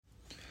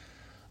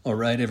All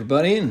right,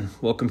 everybody, and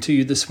welcome to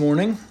you this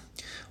morning.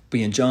 We'll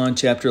be in John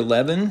chapter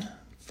 11,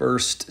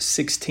 first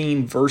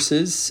 16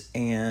 verses,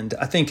 and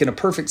I think in a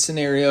perfect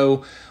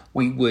scenario,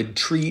 we would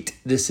treat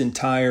this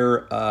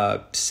entire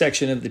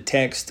section of the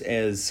text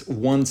as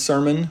one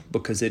sermon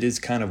because it is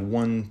kind of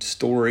one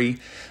story.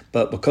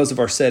 But because of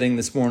our setting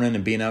this morning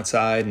and being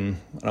outside, and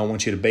I don't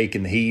want you to bake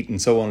in the heat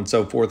and so on and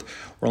so forth,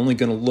 we're only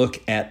going to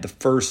look at the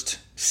first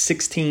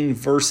 16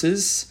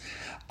 verses.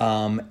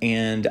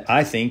 And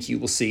I think you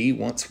will see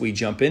once we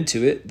jump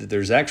into it that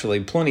there's actually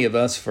plenty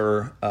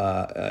for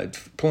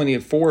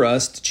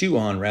us to chew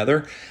on,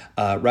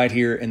 right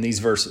here in these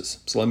verses.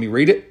 So let me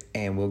read it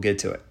and we'll get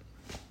to it.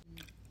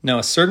 Now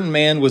a certain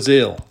man was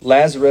ill,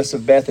 Lazarus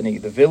of Bethany,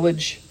 the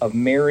village of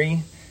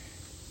Mary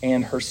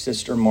and her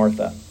sister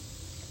Martha.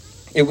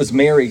 It was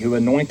Mary who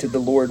anointed the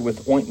Lord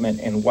with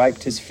ointment and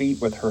wiped his feet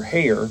with her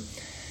hair,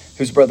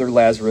 whose brother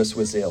Lazarus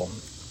was ill.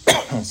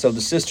 So the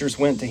sisters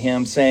went to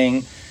him,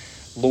 saying,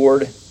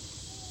 Lord,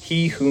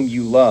 he whom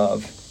you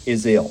love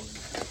is ill.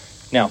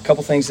 Now, a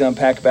couple things to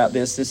unpack about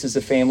this. This is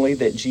a family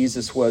that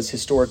Jesus was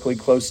historically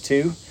close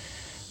to.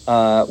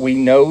 We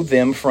know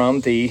them from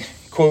the,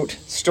 quote,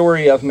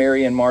 story of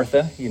Mary and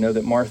Martha. You know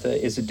that Martha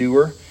is a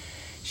doer.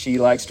 She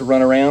likes to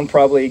run around,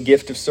 probably a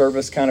gift of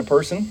service kind of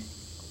person,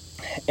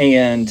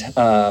 and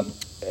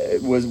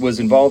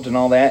was involved in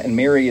all that. And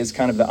Mary is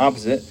kind of the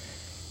opposite,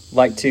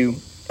 like to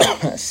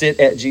sit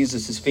at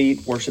Jesus'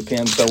 feet, worship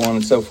him, so on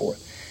and so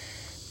forth.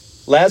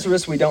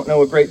 Lazarus, we don't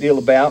know a great deal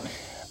about,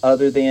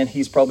 other than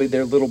he's probably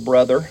their little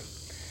brother.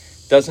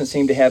 Doesn't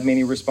seem to have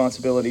many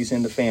responsibilities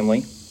in the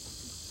family.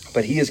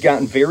 But he has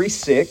gotten very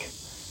sick,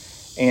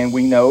 and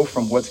we know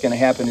from what's going to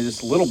happen in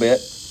just a little bit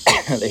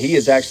that he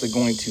is actually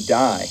going to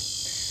die.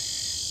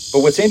 But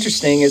what's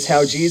interesting is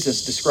how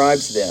Jesus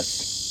describes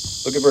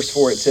this. Look at verse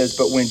 4. It says,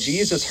 But when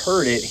Jesus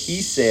heard it,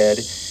 he said,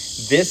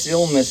 This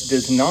illness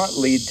does not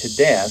lead to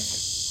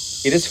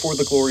death. It is for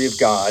the glory of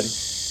God,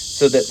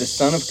 so that the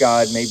Son of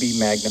God may be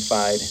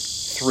magnified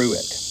through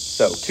it.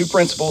 So, two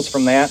principles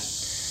from that.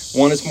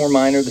 One is more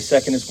minor, the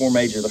second is more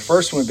major. The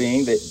first one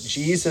being that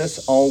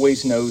Jesus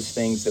always knows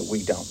things that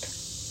we don't.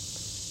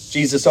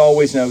 Jesus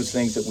always knows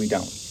things that we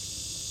don't.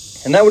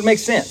 And that would make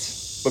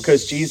sense,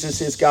 because Jesus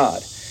is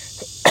God.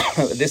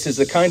 This is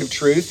the kind of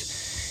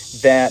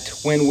truth that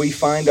when we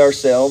find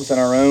ourselves in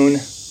our own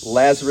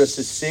Lazarus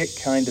is sick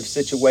kind of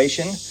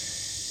situation,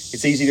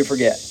 it's easy to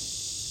forget.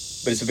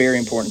 But it's very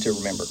important to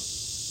remember.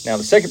 Now,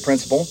 the second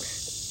principle,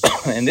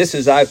 and this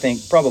is, I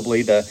think,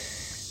 probably the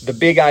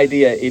big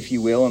idea, if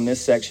you will, in this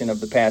section of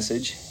the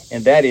passage,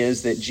 and that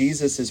is that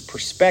Jesus'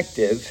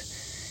 perspective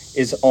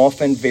is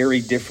often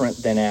very different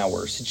than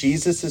ours.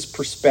 Jesus'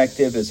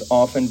 perspective is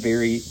often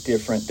very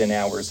different than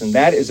ours, and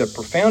that is of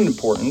profound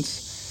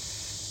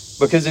importance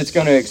because it's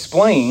going to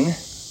explain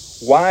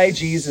why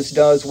Jesus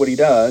does what he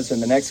does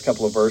in the next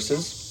couple of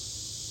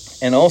verses,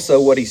 and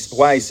also why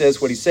he says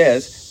what he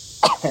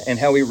says, and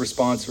how he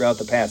responds throughout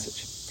the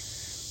passage.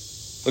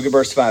 Look at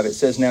verse 5. It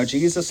says, Now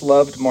Jesus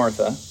loved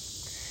Martha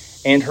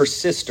and her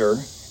sister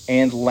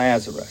and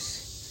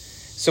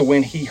Lazarus. So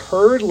when he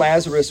heard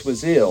Lazarus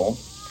was ill,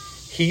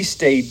 he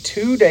stayed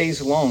 2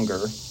 days longer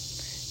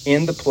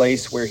in the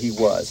place where he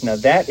was. Now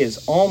that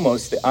is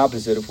almost the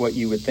opposite of what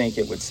you would think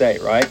it would say,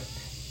 right?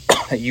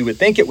 You would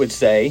think it would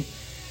say,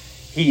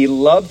 he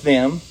loved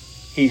them,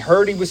 he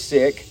heard he was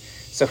sick,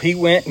 so he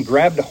went and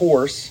grabbed a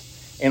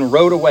horse and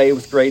rode away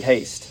with great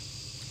haste.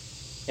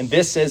 And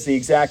this says the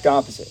exact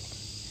opposite.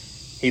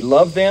 He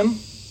loved them.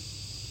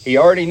 He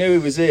already knew he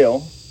was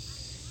ill.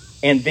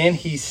 And then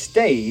he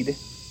stayed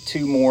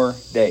 2 more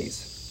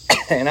days.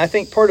 And I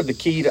think part of the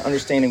key to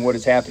understanding what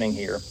is happening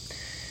here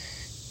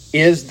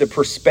is the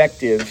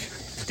perspective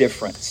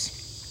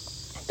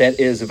difference that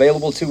is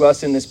available to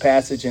us in this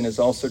passage and is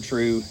also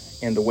true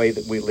in the way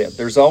that we live.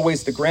 There's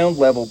always the ground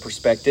level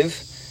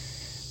perspective.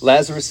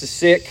 Lazarus is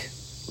sick.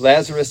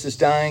 Lazarus is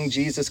dying.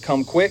 Jesus,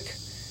 come quick.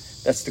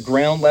 That's the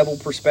ground level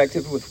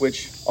perspective with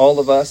which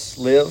all of us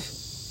live.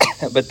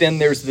 But then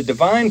there's the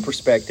divine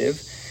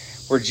perspective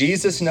where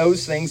Jesus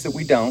knows things that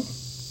we don't.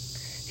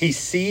 He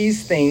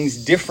sees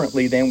things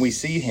differently than we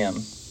see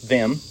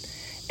them,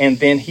 and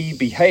then he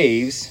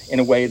behaves in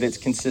a way that's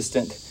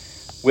consistent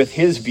with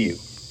his view.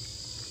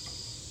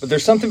 But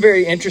there's something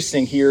very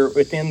interesting here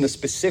within the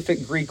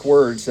specific Greek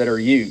words that are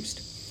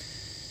used.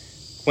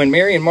 When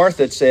Mary and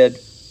Martha said,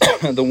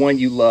 the one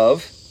you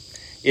love,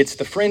 it's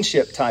the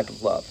friendship type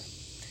of love.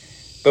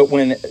 But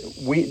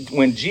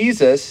when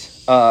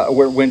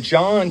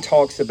John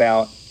talks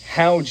about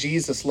how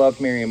Jesus loved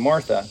Mary and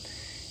Martha,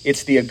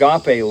 it's the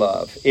agape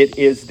love. It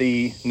is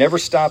the never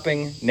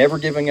stopping, never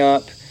giving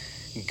up,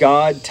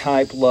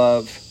 God-type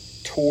love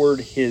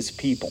toward his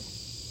people.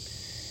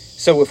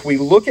 So if we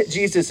look at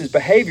Jesus'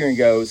 behavior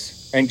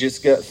and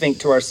just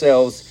think to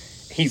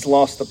ourselves, he's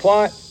lost the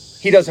plot,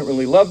 he doesn't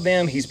really love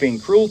them, he's being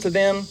cruel to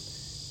them,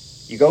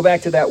 you go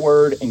back to that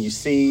word and you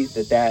see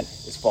that that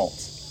is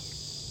false.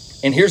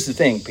 And here's the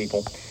thing,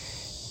 people.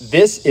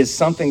 This is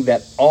something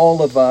that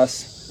all of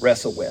us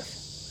wrestle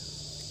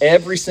with.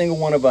 Every single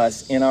one of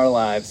us in our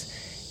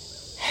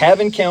lives have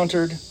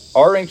encountered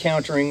are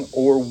encountering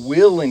or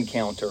will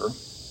encounter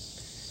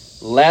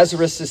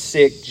Lazarus is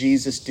sick,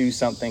 Jesus do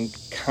something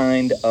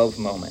kind of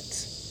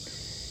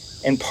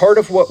moments. And part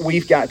of what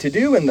we've got to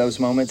do in those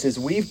moments is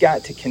we've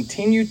got to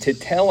continue to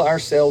tell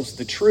ourselves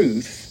the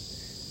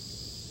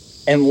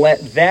truth and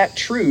let that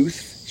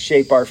truth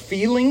shape our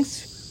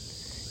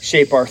feelings,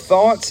 shape our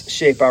thoughts,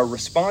 shape our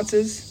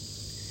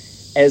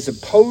responses, as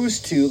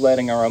opposed to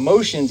letting our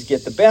emotions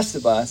get the best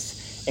of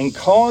us and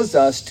cause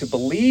us to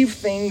believe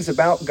things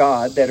about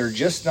God that are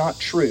just not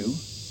true,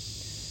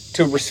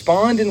 to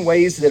respond in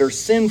ways that are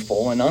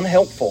sinful and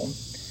unhelpful,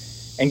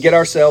 and get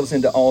ourselves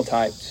into all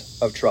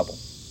types of trouble.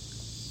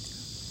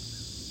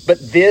 But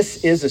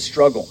this is a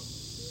struggle.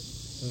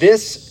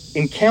 This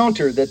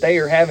encounter that they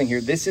are having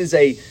here, this is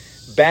a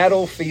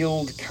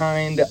battlefield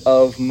kind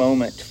of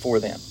moment for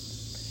them.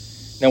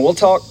 Now, we'll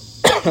talk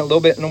a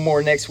little bit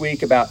more next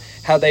week about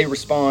how they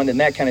respond and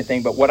that kind of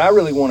thing. But what I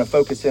really want to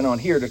focus in on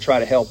here to try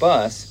to help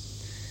us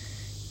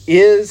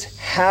is,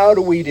 how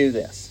do we do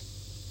this?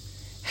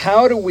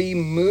 How do we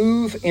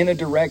move in a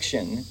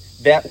direction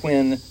that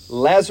when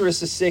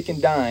Lazarus is sick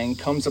and dying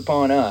comes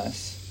upon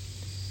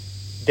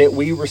us, that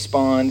we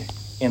respond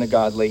in a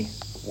godly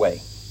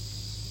way?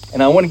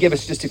 And I want to give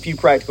us just a few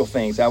practical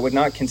things. I would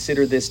not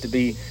consider this to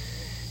be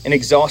an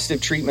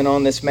exhaustive treatment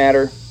on this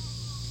matter,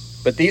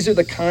 but these are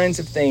the kinds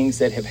of things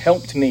that have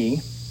helped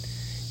me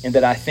and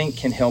that I think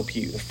can help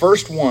you. The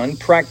first one,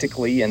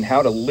 practically, and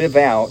how to live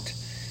out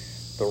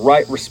the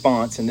right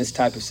response in this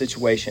type of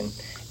situation,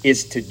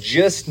 is to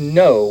just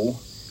know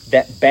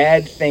that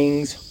bad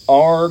things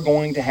are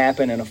going to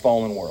happen in a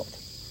fallen world.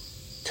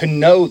 To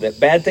know that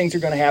bad things are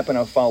going to happen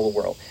in a fallen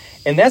world.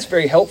 And that's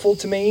very helpful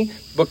to me,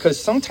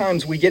 because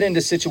sometimes we get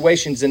into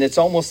situations and it's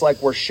almost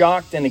like we're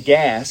shocked and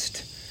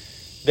aghast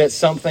that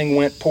something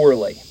went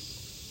poorly,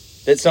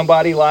 that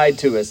somebody lied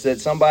to us, that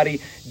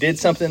somebody did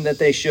something that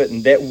they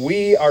shouldn't, that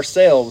we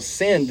ourselves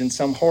sinned in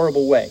some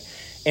horrible way.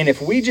 And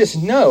if we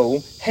just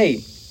know,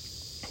 hey,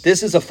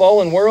 this is a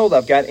fallen world,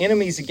 I've got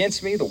enemies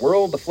against me, the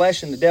world, the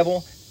flesh, and the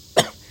devil,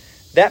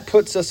 that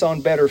puts us on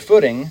better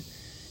footing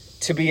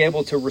to be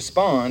able to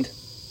respond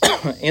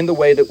in the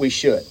way that we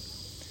should.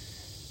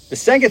 The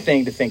second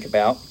thing to think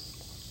about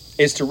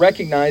is to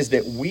recognize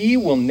that we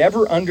will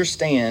never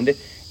understand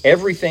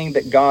everything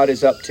that God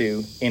is up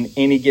to in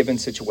any given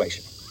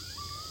situation.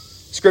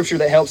 Scripture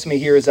that helps me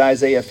here is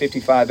Isaiah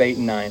 55, 8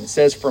 and 9. It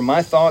says, "For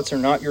my thoughts are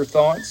not your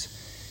thoughts,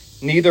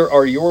 neither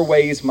are your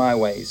ways my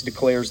ways,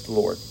 declares the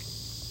Lord.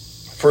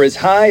 For as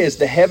high as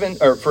the heaven,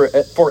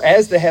 for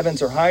as the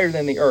heavens are higher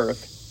than the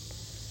earth,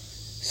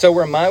 so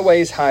are my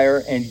ways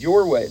higher and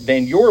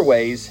than your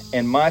ways,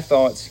 and my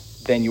thoughts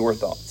than your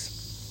thoughts."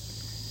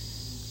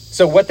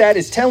 So what that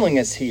is telling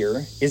us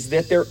here is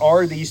that there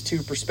are these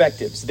two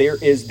perspectives. There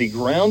is the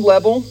ground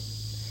level,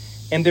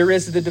 and there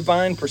is the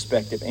divine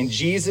perspective. And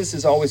Jesus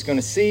is always going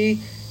to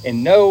see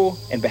and know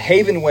and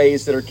behave in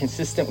ways that are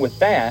consistent with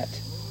that.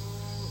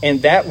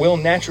 And that will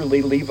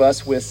naturally leave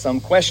us with some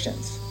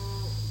questions.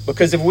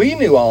 Because if we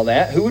knew all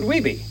that, who would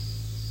we be?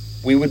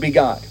 We would be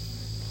God.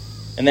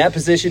 And that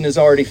position is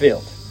already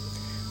filled.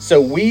 So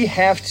we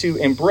have to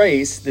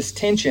embrace this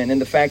tension and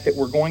the fact that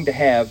we're going to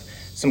have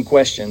some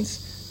questions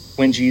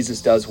when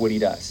Jesus does what he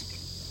does.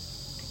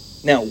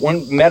 Now,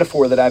 one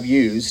metaphor that I've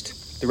used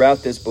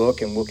throughout this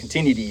book and will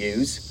continue to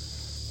use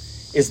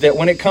is that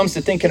when it comes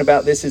to thinking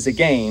about this as a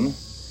game,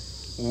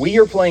 we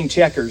are playing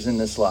checkers in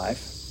this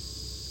life,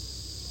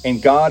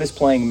 and God is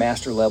playing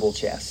master level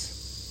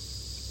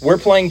chess. We're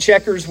playing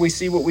checkers, we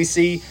see what we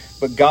see,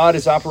 but God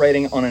is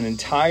operating on an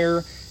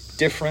entire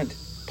different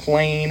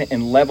plane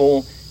and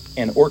level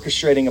and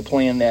orchestrating a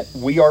plan that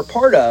we are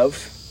part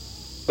of,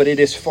 but it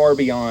is far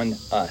beyond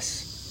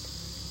us.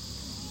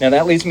 Now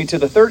that leads me to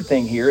the third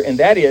thing here, and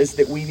that is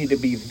that we need to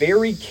be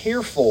very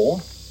careful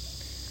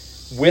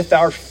with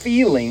our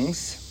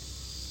feelings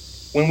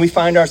when we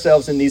find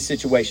ourselves in these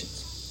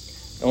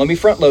situations. Now let me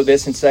front load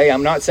this and say,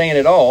 I'm not saying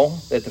at all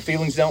that the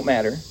feelings don't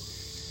matter,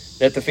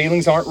 that the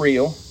feelings aren't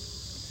real,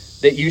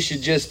 that you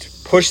should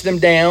just push them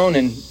down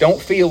and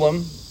don't feel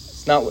them.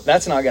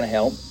 That's not going to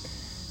help.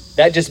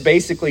 That just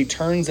basically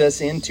turns us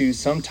into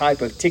some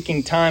type of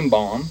ticking time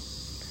bomb,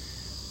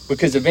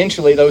 because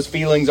eventually those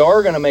feelings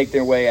are going to make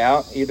their way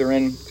out, either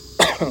in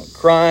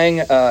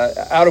crying,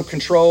 out of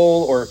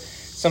control, or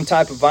some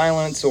type of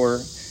violence or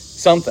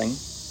something.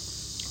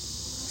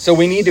 So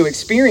we need to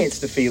experience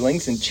the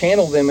feelings and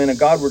channel them in a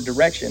Godward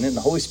direction, and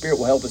the Holy Spirit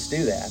will help us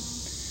do that.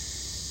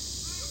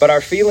 But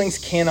our feelings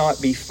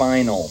cannot be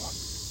final,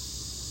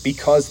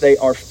 because they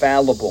are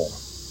fallible.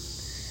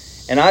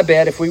 And I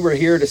bet if we were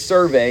here to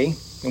survey,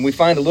 and we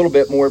find a little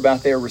bit more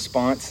about their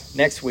response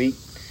next week,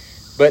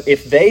 but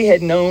if they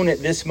had known at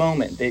this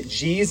moment that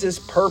Jesus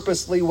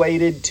purposely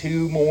waited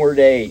 2 more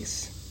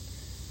days,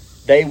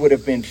 they would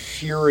have been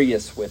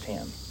furious with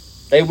him.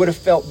 They would have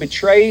felt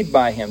betrayed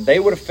by him. They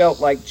would have felt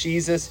like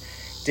Jesus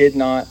did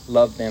not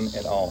love them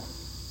at all.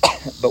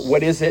 But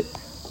what is it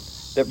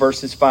that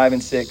verses 5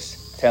 and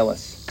 6 tell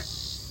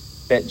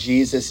us? That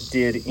Jesus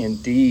did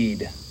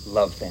indeed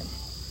love them.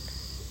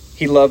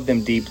 He loved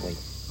them deeply.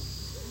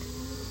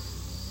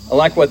 I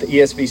like what the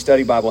ESV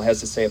Study Bible has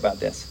to say about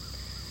this.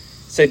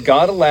 It said,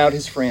 God allowed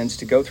his friends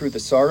to go through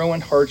the sorrow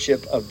and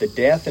hardship of the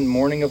death and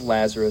mourning of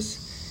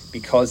Lazarus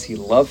because he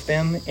loved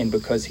them and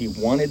because he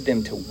wanted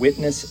them to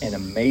witness an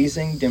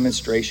amazing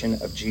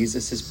demonstration of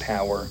Jesus'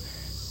 power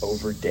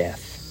over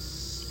death.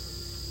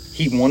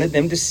 He wanted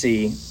them to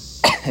see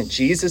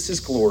Jesus'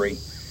 glory,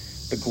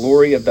 the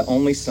glory of the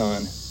only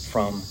Son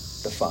from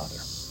the Father.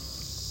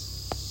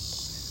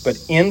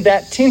 But in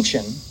that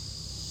tension,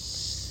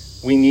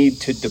 we need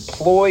to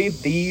deploy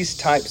these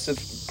types of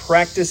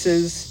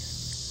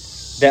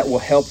practices that will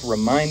help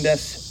remind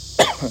us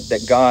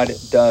that God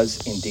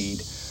does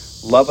indeed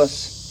love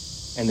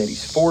us and that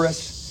he's for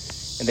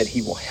us and that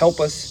he will help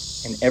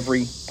us in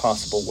every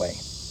possible way.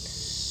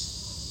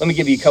 Let me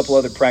give you a couple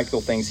other practical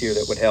things here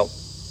that would help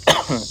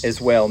as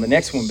well. And the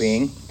next one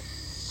being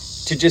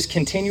to just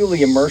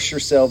continually immerse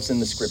yourselves in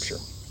the Scripture.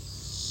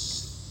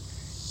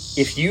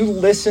 If you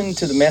listen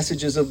to the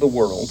messages of the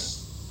world,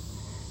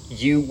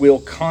 you will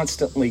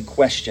constantly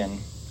question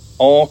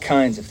all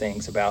kinds of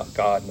things about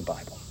God and the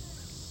Bible.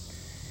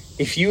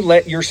 If you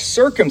let your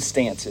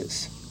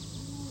circumstances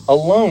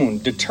alone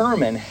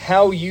determine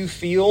how you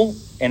feel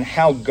and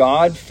how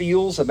God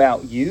feels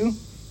about you,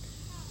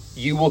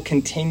 you will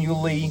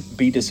continually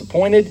be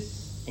disappointed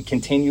and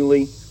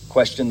continually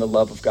question the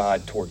love of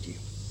God toward you.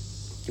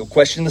 You'll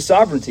question the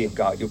sovereignty of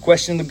God. You'll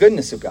question the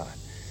goodness of God.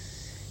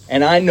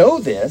 And I know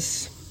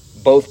this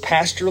both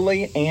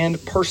pastorally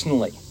and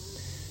personally,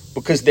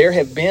 because there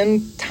have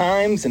been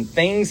times and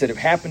things that have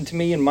happened to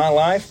me in my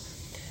life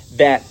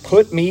that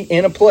put me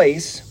in a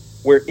place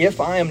where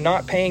if I am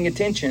not paying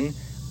attention,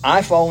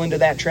 I fall into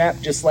that trap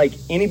just like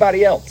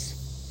anybody else.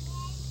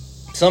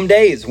 Some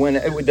days when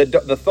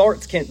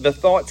the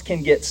thoughts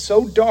can get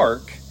so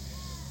dark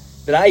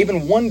that I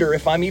even wonder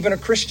if I'm even a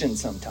Christian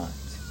sometimes.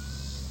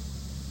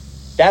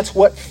 That's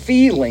what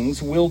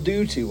feelings will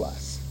do to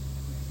us.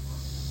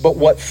 But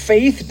what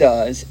faith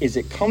does is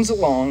it comes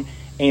along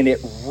and it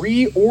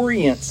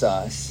reorients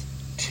us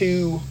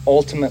to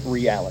ultimate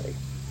reality.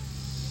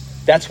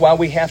 That's why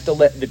we have to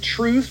let the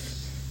truth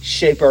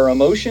shape our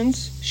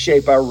emotions,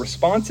 shape our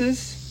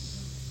responses,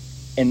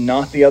 and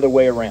not the other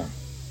way around.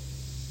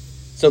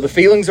 So the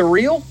feelings are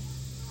real,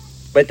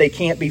 but they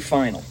can't be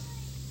final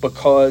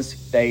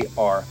because they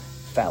are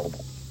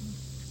fallible.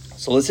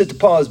 So let's hit the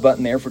pause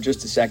button there for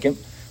just a second,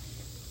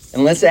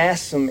 and let's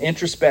ask some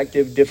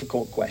introspective,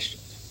 difficult questions.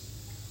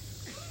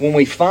 When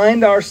we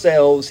find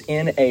ourselves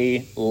in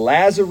a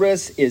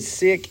Lazarus is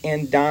sick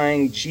and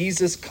dying,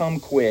 Jesus come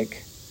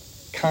quick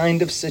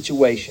kind of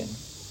situation,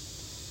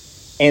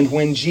 and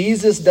when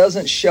Jesus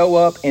doesn't show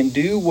up and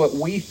do what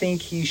we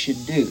think he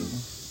should do,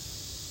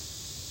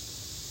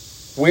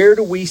 where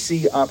do we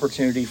see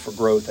opportunity for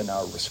growth in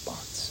our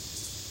response?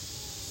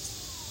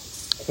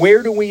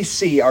 Where do we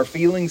see our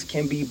feelings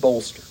can be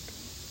bolstered?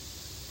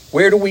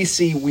 Where do we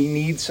see we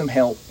need some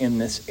help in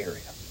this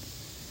area?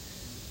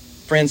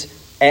 Friends,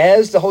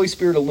 as the Holy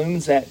Spirit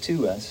illumines that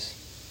to us,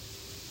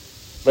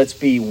 let's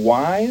be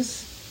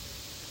wise.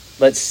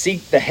 Let's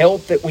seek the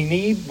help that we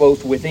need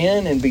both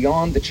within and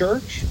beyond the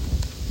church.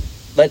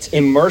 Let's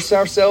immerse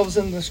ourselves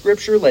in the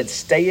Scripture. Let's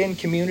stay in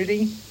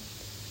community.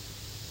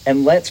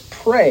 And let's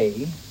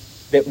pray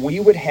that we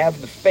would have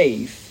the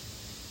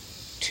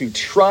faith to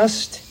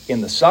trust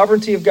in the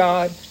sovereignty of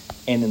God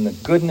and in the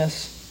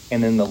goodness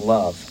and in the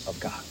love of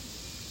God.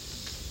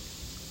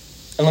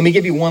 And let me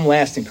give you one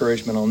last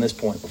encouragement on this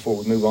point before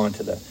we move on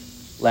to the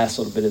last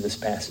little bit of this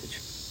passage.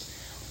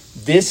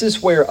 This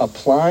is where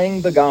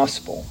applying the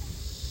gospel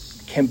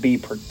can be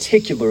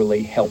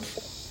particularly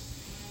helpful.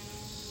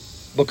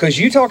 Because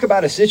you talk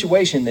about a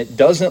situation that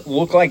doesn't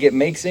look like it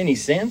makes any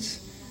sense.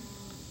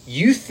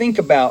 You think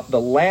about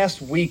the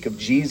last week of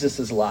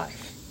Jesus'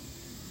 life.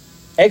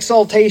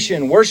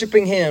 Exaltation,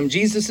 worshiping him.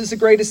 Jesus is the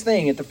greatest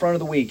thing at the front of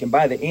the week. And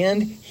by the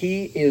end,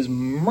 he is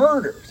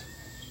murdered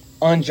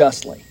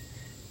unjustly.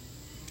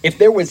 If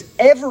there was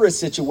ever a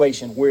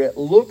situation where it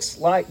looks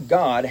like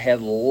God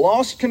had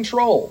lost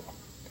control,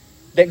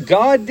 that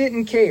God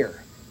didn't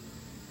care,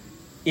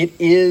 it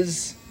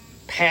is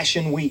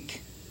Passion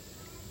Week.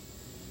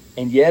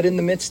 And yet in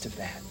the midst of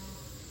that,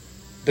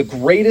 the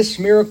greatest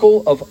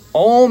miracle of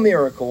all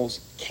miracles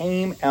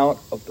came out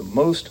of the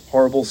most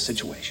horrible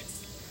situation.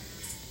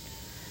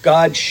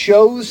 God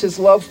shows his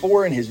love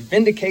for and his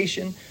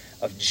vindication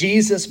of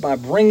Jesus by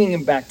bringing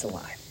him back to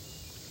life.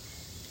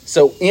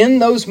 So in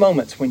those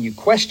moments when you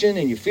question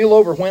and you feel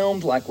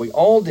overwhelmed like we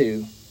all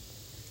do,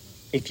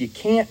 if you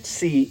can't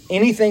see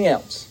anything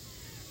else,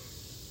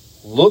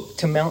 look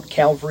to Mount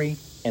Calvary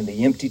and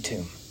the empty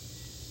tomb.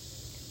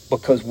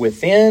 Because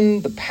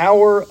within the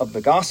power of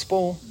the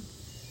gospel,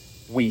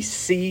 we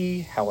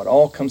see how it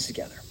all comes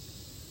together.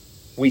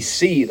 We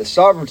see the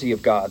sovereignty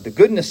of God, the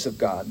goodness of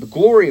God, the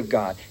glory of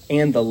God,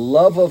 and the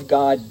love of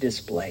God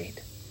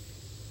displayed.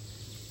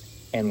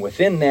 And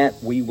within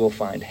that, we will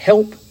find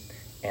help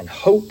and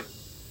hope,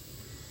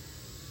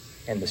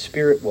 and the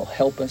Spirit will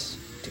help us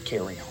to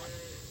carry on.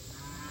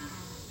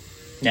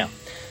 Now,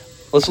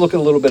 let's look at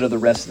a little bit of the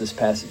rest of this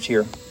passage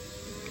here.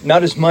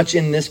 Not as much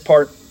in this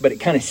part, but it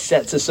kind of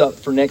sets us up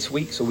for next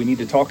week, so we need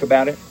to talk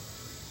about it.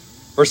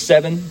 Verse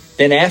 7,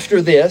 then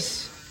after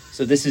this,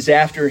 so this is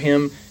after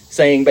him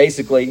saying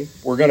basically,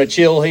 we're going to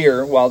chill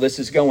here while this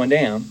is going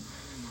down.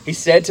 He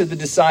said to the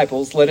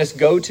disciples, let us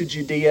go to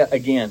Judea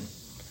again.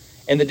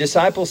 And the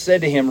disciples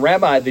said to him,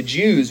 Rabbi, the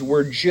Jews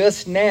were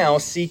just now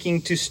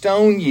seeking to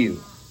stone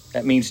you.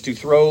 That means to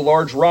throw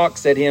large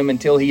rocks at him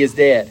until he is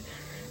dead.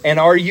 And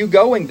are you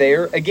going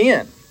there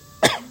again?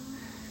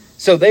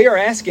 So they are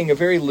asking a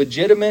very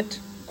legitimate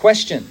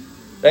question.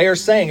 They are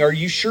saying, are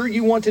you sure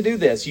you want to do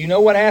this? You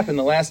know what happened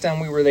the last time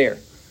we were there.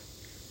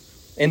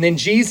 And then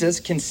Jesus,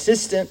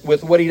 consistent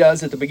with what he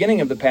does at the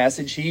beginning of the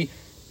passage, he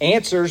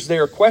answers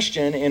their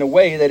question in a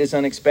way that is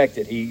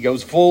unexpected. He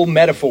goes full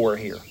metaphor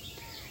here.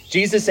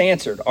 Jesus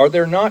answered, are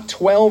there not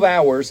 12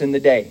 hours in the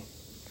day?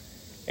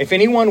 If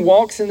anyone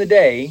walks in the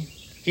day,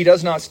 he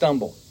does not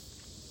stumble,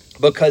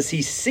 because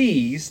he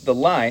sees the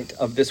light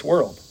of this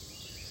world.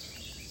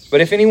 But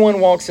if anyone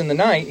walks in the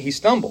night, he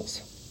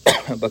stumbles,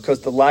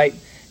 because the light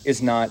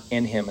is not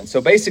in him. And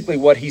so basically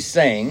what he's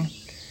saying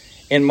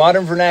in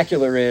modern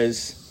vernacular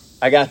is,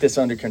 I got this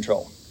under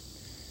control.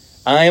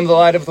 I am the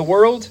light of the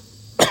world.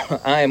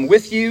 I am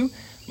with you.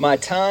 My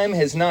time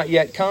has not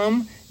yet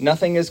come.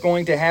 Nothing is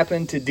going to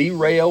happen to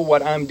derail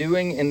what I'm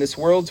doing in this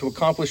world to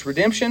accomplish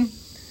redemption.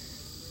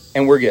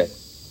 And we're good.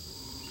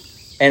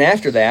 And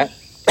after that,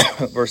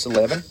 verse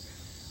 11,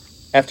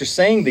 after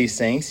saying these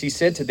things, he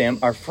said to them,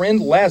 our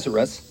friend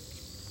Lazarus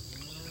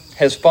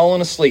has fallen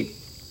asleep,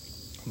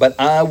 but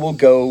I will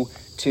go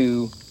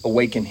to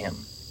awaken him.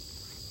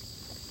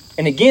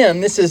 And again,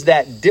 this is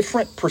that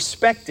different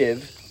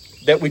perspective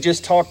that we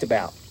just talked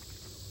about.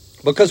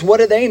 Because what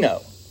do they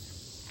know?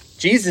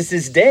 Jesus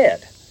is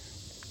dead.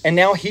 And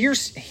now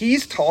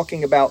he's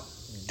talking about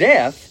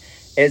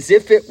death as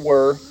if it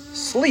were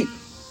sleep.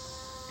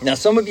 Now,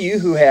 some of you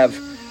who have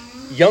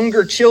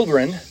younger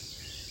children,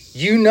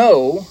 you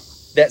know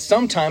that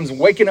sometimes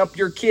waking up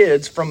your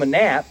kids from a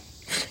nap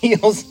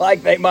feels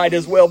like they might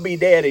as well be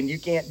dead and you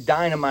can't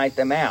dynamite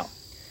them out.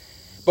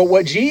 But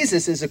what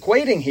Jesus is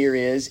equating here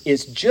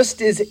is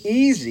just as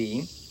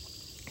easy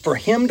for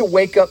him to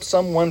wake up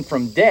someone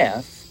from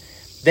death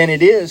than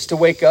it is to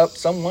wake up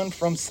someone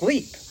from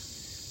sleep.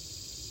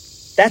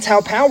 That's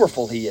how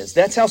powerful he is.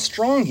 That's how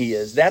strong he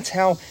is. That's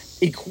how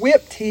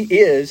equipped he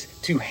is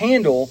to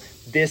handle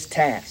this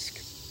task.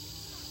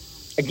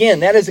 Again,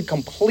 that is a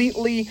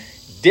completely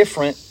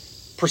different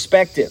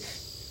perspective.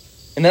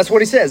 And that's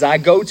what he says, I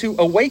go to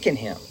awaken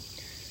him.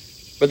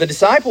 But the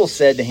disciples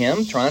said to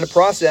him, trying to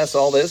process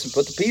all this and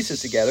put the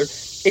pieces together,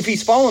 if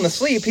he's fallen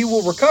asleep, he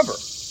will recover.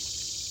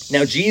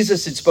 Now,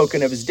 Jesus had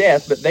spoken of his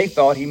death, but they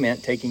thought he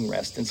meant taking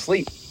rest and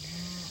sleep.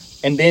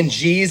 And then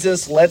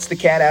Jesus lets the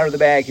cat out of the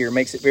bag here,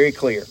 makes it very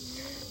clear.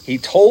 He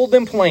told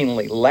them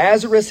plainly,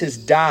 Lazarus has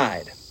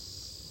died.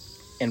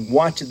 And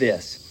watch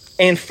this.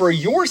 And for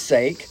your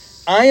sake,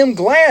 I am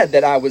glad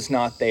that I was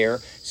not there,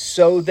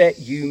 so that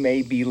you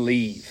may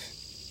believe.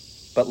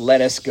 But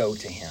let us go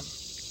to him.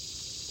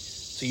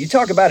 So you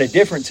talk about a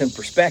difference in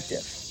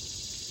perspective.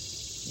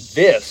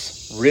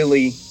 This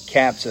really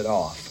caps it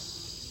off.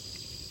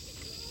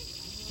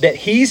 That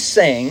he's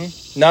saying,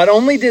 not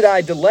only did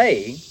I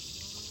delay,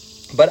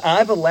 but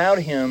I've allowed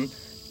him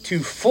to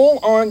full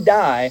on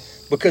die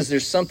because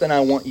there's something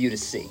I want you to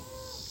see.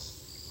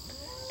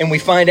 And we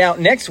find out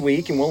next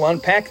week, and we'll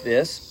unpack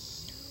this,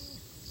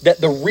 that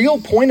the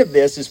real point of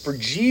this is for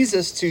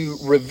Jesus to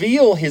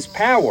reveal his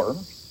power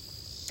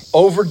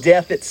over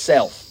death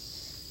itself.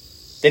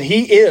 That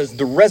he is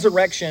the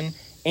resurrection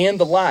and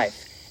the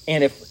life.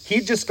 And if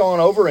he'd just gone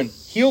over and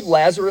healed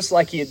Lazarus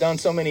like he had done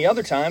so many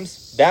other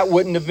times, that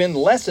wouldn't have been the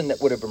lesson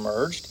that would have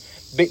emerged.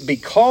 But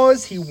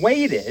because he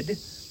waited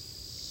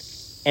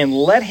and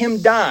let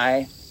him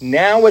die,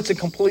 now it's a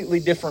completely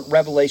different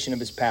revelation of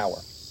his power.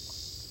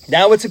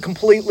 Now it's a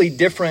completely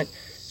different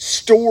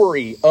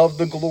story of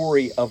the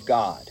glory of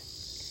God.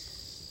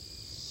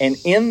 And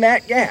in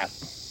that gap,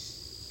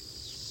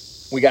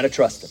 we got to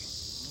trust him.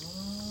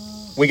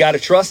 We got to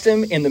trust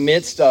him in the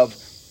midst of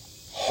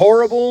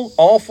horrible,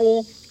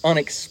 awful,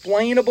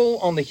 unexplainable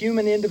on the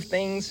human end of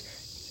things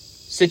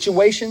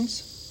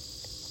situations.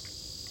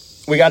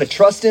 We got to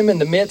trust him in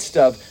the midst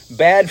of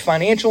bad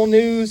financial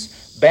news,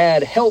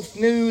 bad health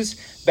news,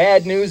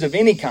 bad news of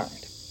any kind.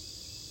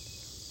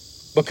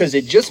 Because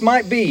it just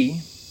might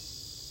be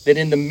that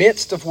in the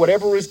midst of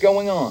whatever is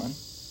going on,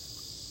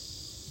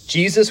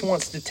 Jesus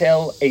wants to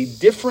tell a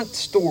different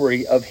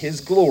story of his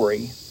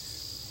glory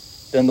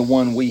than the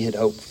one we had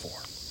hoped for.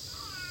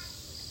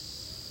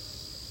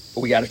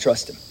 But we got to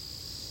trust him.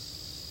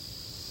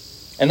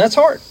 And that's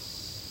hard.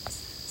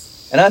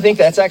 And I think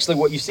that's actually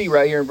what you see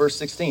right here in verse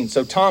 16.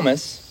 So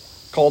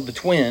Thomas, called the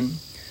twin,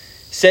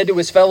 said to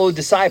his fellow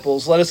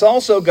disciples, let us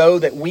also go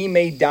that we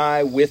may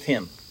die with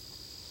him.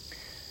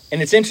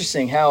 And it's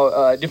interesting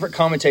how different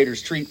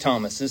commentators treat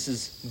Thomas. This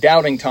is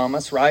doubting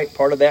Thomas, right?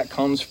 Part of that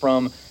comes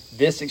from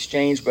this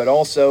exchange, but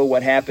also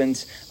what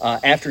happens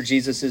after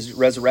Jesus'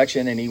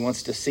 resurrection and he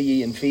wants to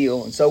see and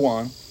feel and so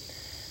on.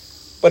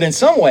 But in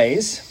some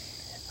ways,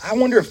 I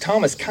wonder if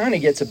Thomas kind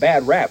of gets a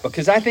bad rap,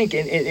 because I think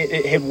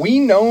had we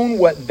known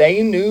what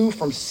they knew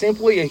from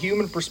simply a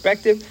human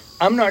perspective,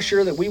 I'm not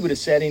sure that we would have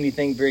said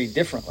anything very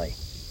differently.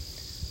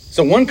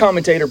 So one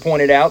commentator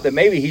pointed out that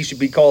maybe he should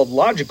be called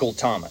Logical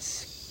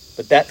Thomas,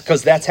 but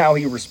because that's how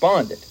he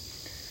responded.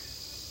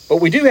 But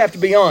we do have to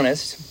be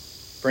honest,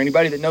 for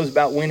anybody that knows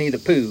about Winnie the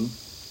Pooh,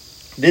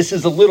 this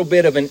is a little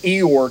bit of an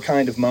Eeyore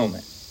kind of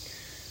moment.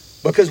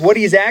 Because what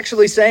he's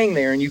actually saying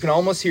there, and you can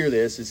almost hear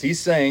this, is he's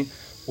saying,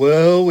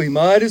 well, we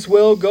might as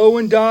well go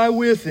and die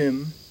with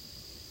him,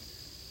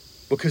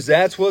 because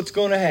that's what's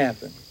going to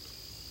happen.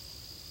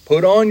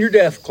 Put on your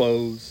death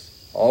clothes,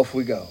 off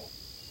we go.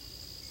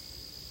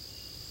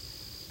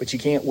 But you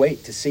can't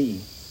wait to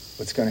see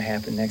what's going to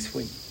happen next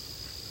week.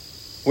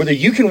 Whether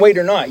you can wait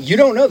or not, you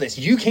don't know this.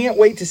 You can't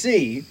wait to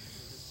see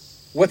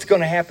what's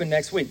going to happen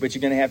next week, but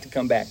you're going to have to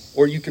come back.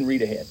 Or you can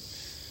read ahead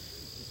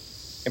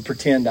and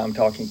pretend I'm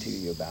talking to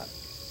you about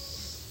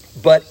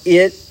it. But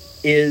it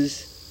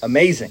is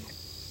amazing.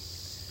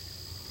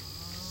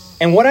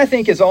 And what I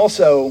think is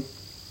also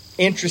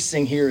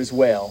interesting here as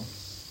well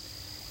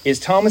is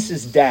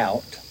Thomas's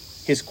doubt,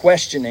 his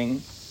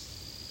questioning.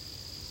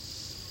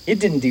 It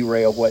didn't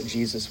derail what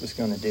Jesus was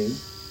going to do.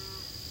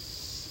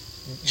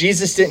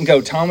 Jesus didn't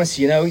go, Thomas,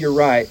 you're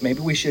right.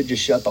 Maybe we should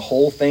just shut the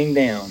whole thing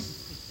down.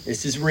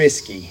 This is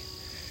risky.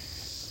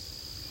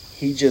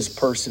 He just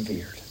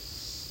persevered.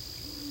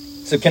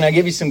 So can I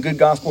give you some good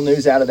gospel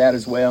news out of that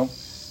as well?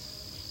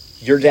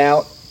 Your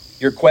doubt,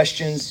 your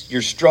questions,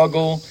 your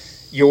struggle,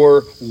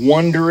 your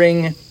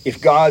wondering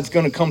if God's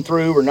going to come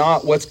through or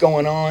not, what's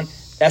going on,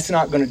 that's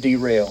not going to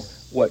derail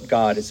what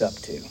God is up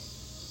to.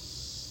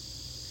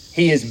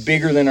 He is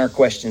bigger than our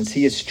questions.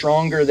 He is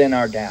stronger than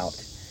our doubt.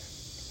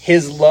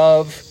 His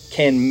love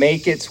can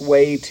make its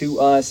way to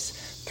us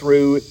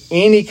through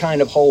any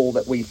kind of hole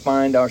that we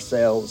find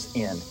ourselves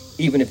in,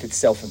 even if it's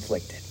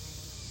self-inflicted.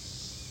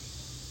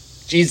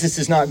 Jesus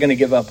is not going to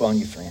give up on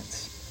you,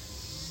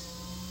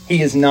 friends.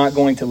 He is not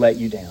going to let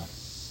you down.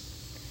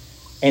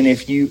 And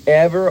if you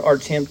ever are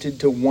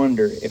tempted to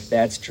wonder if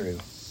that's true,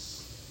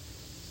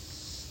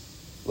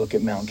 look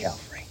at Mount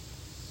Calvary.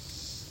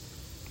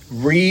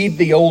 Read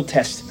the Old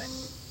Testament.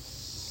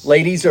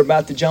 Ladies are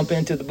about to jump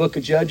into the book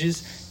of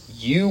Judges.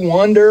 You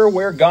wonder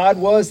where God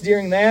was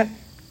during that?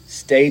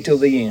 Stay till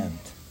the end.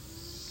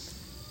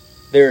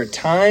 There are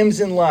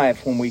times in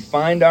life when we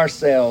find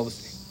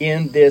ourselves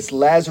in this,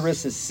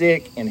 Lazarus is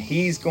sick and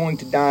he's going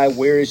to die.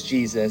 Where is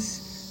Jesus?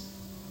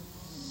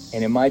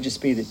 And it might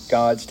just be that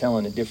God's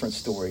telling a different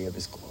story of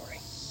his glory.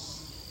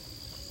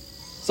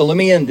 So let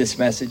me end this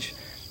message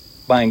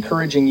by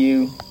encouraging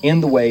you in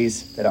the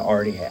ways that I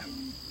already have.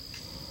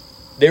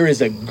 There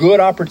is a good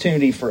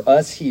opportunity for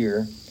us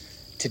here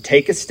to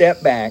take a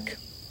step back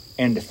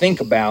and to think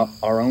about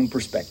our own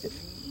perspective.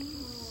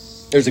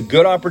 There's a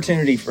good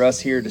opportunity for us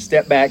here to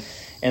step back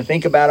and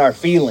think about our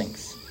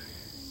feelings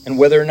and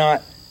whether or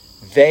not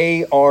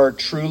they are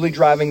truly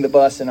driving the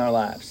bus in our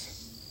lives.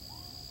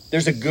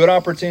 There's a good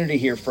opportunity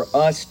here for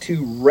us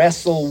to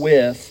wrestle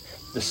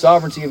with the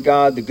sovereignty of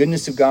God, the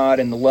goodness of God,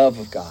 and the love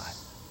of God.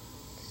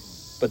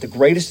 But the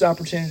greatest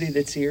opportunity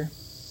that's here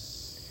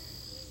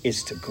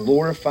is to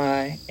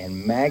glorify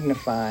and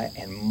magnify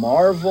and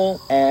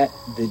marvel at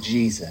the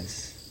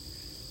Jesus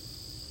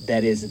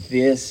that is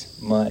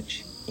this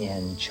much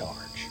in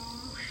charge,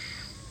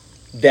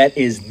 that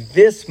is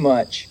this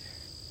much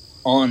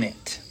on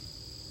it,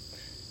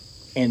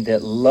 and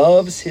that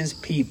loves his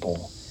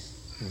people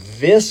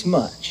this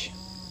much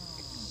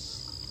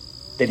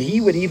that he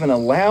would even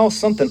allow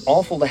something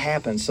awful to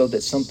happen so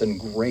that something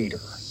greater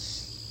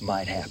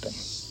might happen.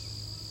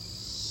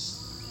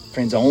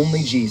 Friends,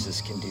 only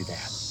Jesus can do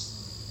that.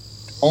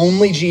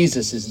 Only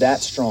Jesus is that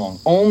strong.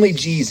 Only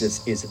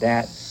Jesus is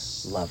that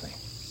loving.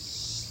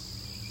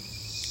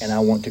 And I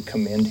want to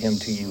commend him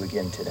to you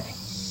again today.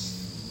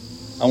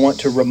 I want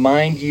to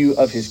remind you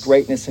of his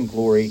greatness and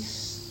glory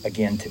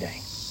again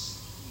today.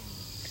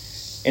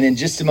 And in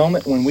just a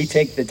moment, when we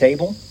take the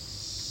table,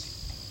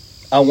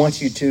 I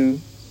want you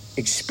to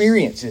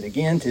experience it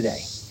again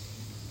today.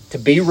 To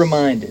be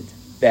reminded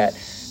that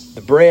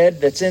the bread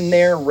that's in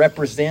there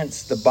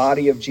represents the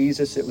body of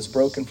Jesus that was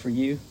broken for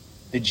you.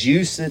 The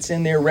juice that's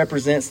in there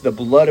represents the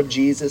blood of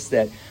Jesus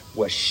that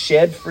was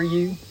shed for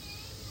you.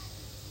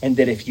 And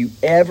that if you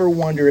ever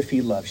wonder if he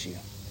loves you,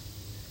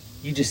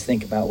 you just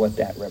think about what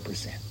that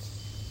represents.